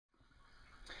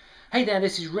Hey there,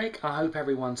 this is Rick. I hope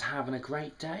everyone's having a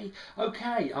great day.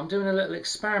 Okay, I'm doing a little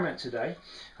experiment today.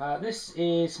 This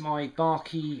is my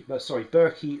Berkey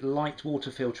light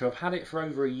water filter. I've had it for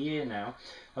over a year now.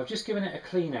 I've just given it a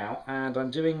clean out and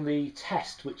I'm doing the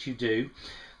test which you do.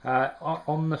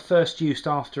 On the first use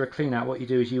after a clean out, what you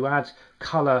do is you add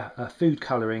food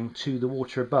colouring to the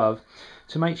water above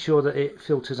to make sure that it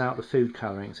filters out the food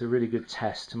colouring. It's a really good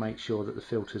test to make sure that the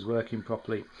filter is working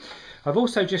properly. I've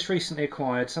also just recently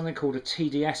acquired something called a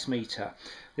TDS meter.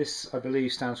 This, I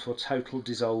believe, stands for total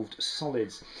dissolved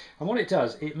solids. And what it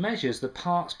does, it measures the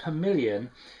parts per million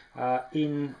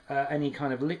in any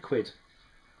kind of liquid.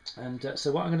 And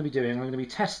so what I'm going to be doing, I'm going to be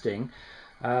testing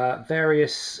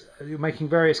making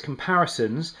various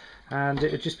comparisons, and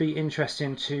it would just be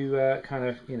interesting to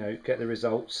get the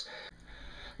results.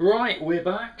 Right, we're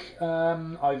back.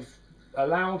 I've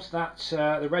allowed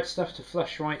the red stuff to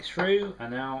flush right through,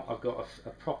 and now I've got a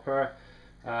proper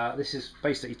this is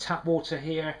basically tap water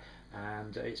here,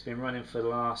 and it's been running for the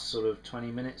last sort of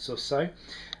 20 minutes or so,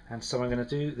 and so I'm going to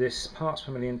do this parts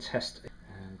per million test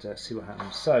and see what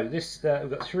happens. So this we've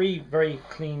got 3 very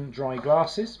clean dry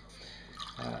glasses.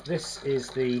 This is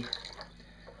the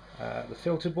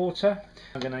filtered water.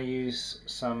 I'm going to use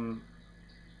some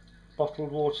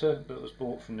bottled water that was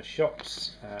bought from the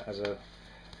shops as a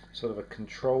sort of a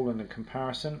control and a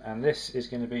comparison, and this is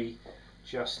going to be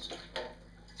just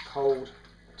cold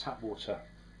tap water.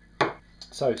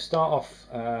 So start off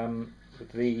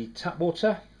with the tap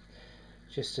water,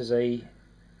 just as a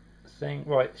thing.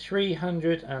 Right,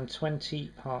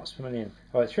 320 parts per million.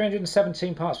 Right,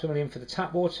 317 parts per million for the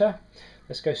tap water.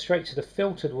 Let's go straight to the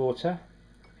filtered water.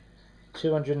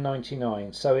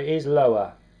 299. So it is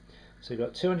lower. So we've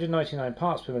got 299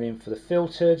 parts per million for the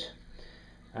filtered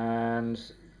and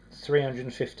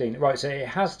 315. Right, so it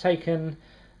has taken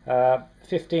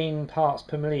 15 parts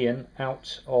per million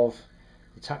out of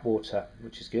the tap water,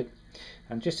 which is good.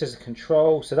 And just as a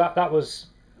control, so that was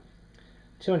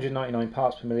 299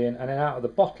 parts per million, and then out of the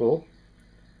bottle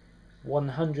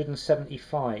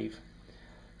 175.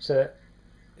 So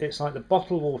it's like the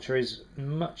bottled water is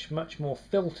much more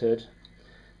filtered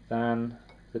than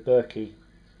the Berkey,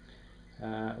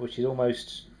 which is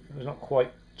almost, not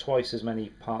quite twice as many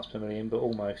parts per million, but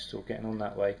almost, or getting on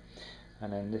that way.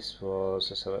 And then this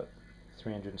was so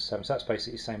 307, so that's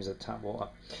basically the same as the tap water.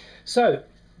 So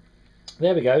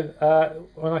there we go.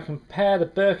 When I compare the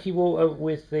Berkey water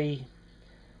with the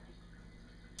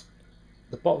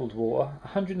bottled water,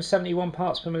 171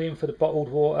 parts per million for the bottled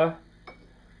water,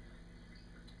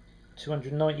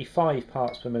 295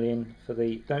 parts per million for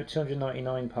the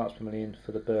 299 parts per million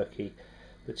for the Berkey.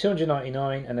 The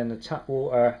 299, and then the tap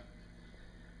water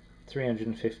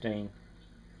 315.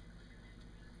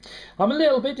 I'm a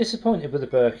little bit disappointed with the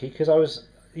Berkey because I was,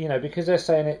 because they're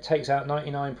saying it takes out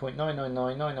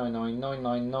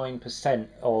 99.9999999%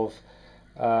 of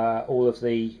all of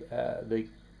the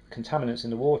contaminants in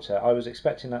the water. I was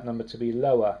expecting that number to be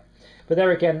lower, but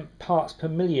there again, parts per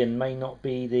million may not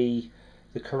be the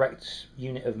correct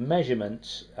unit of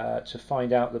measurement to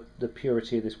find out the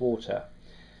purity of this water.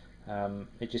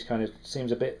 It just kind of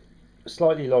seems a bit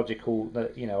slightly logical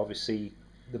that, obviously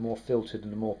the more filtered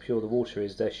and the more pure the water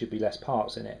is, there should be less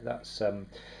parts in it. That's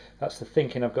the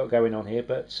thinking I've got going on here,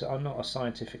 but I'm not a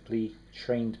scientifically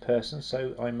trained person,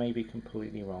 so I may be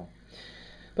completely wrong.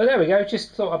 But there we go,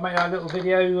 just thought I'd make that little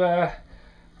video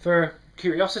for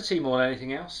curiosity more than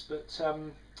anything else. But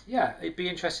yeah, it'd be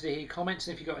interested to hear your comments,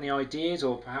 and if you've got any ideas,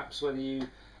 or perhaps whether you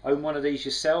own one of these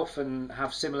yourself and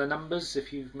have similar numbers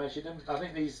if you've measured them. I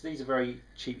think these are very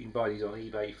cheap. You can buy these on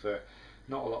eBay for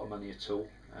not a lot of money at all,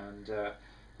 and I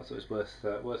thought it was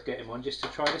worth getting one just to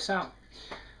try this out.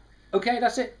 Okay,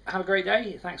 that's it. Have a great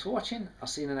day. Thanks for watching. I'll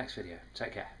see you in the next video.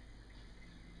 Take care.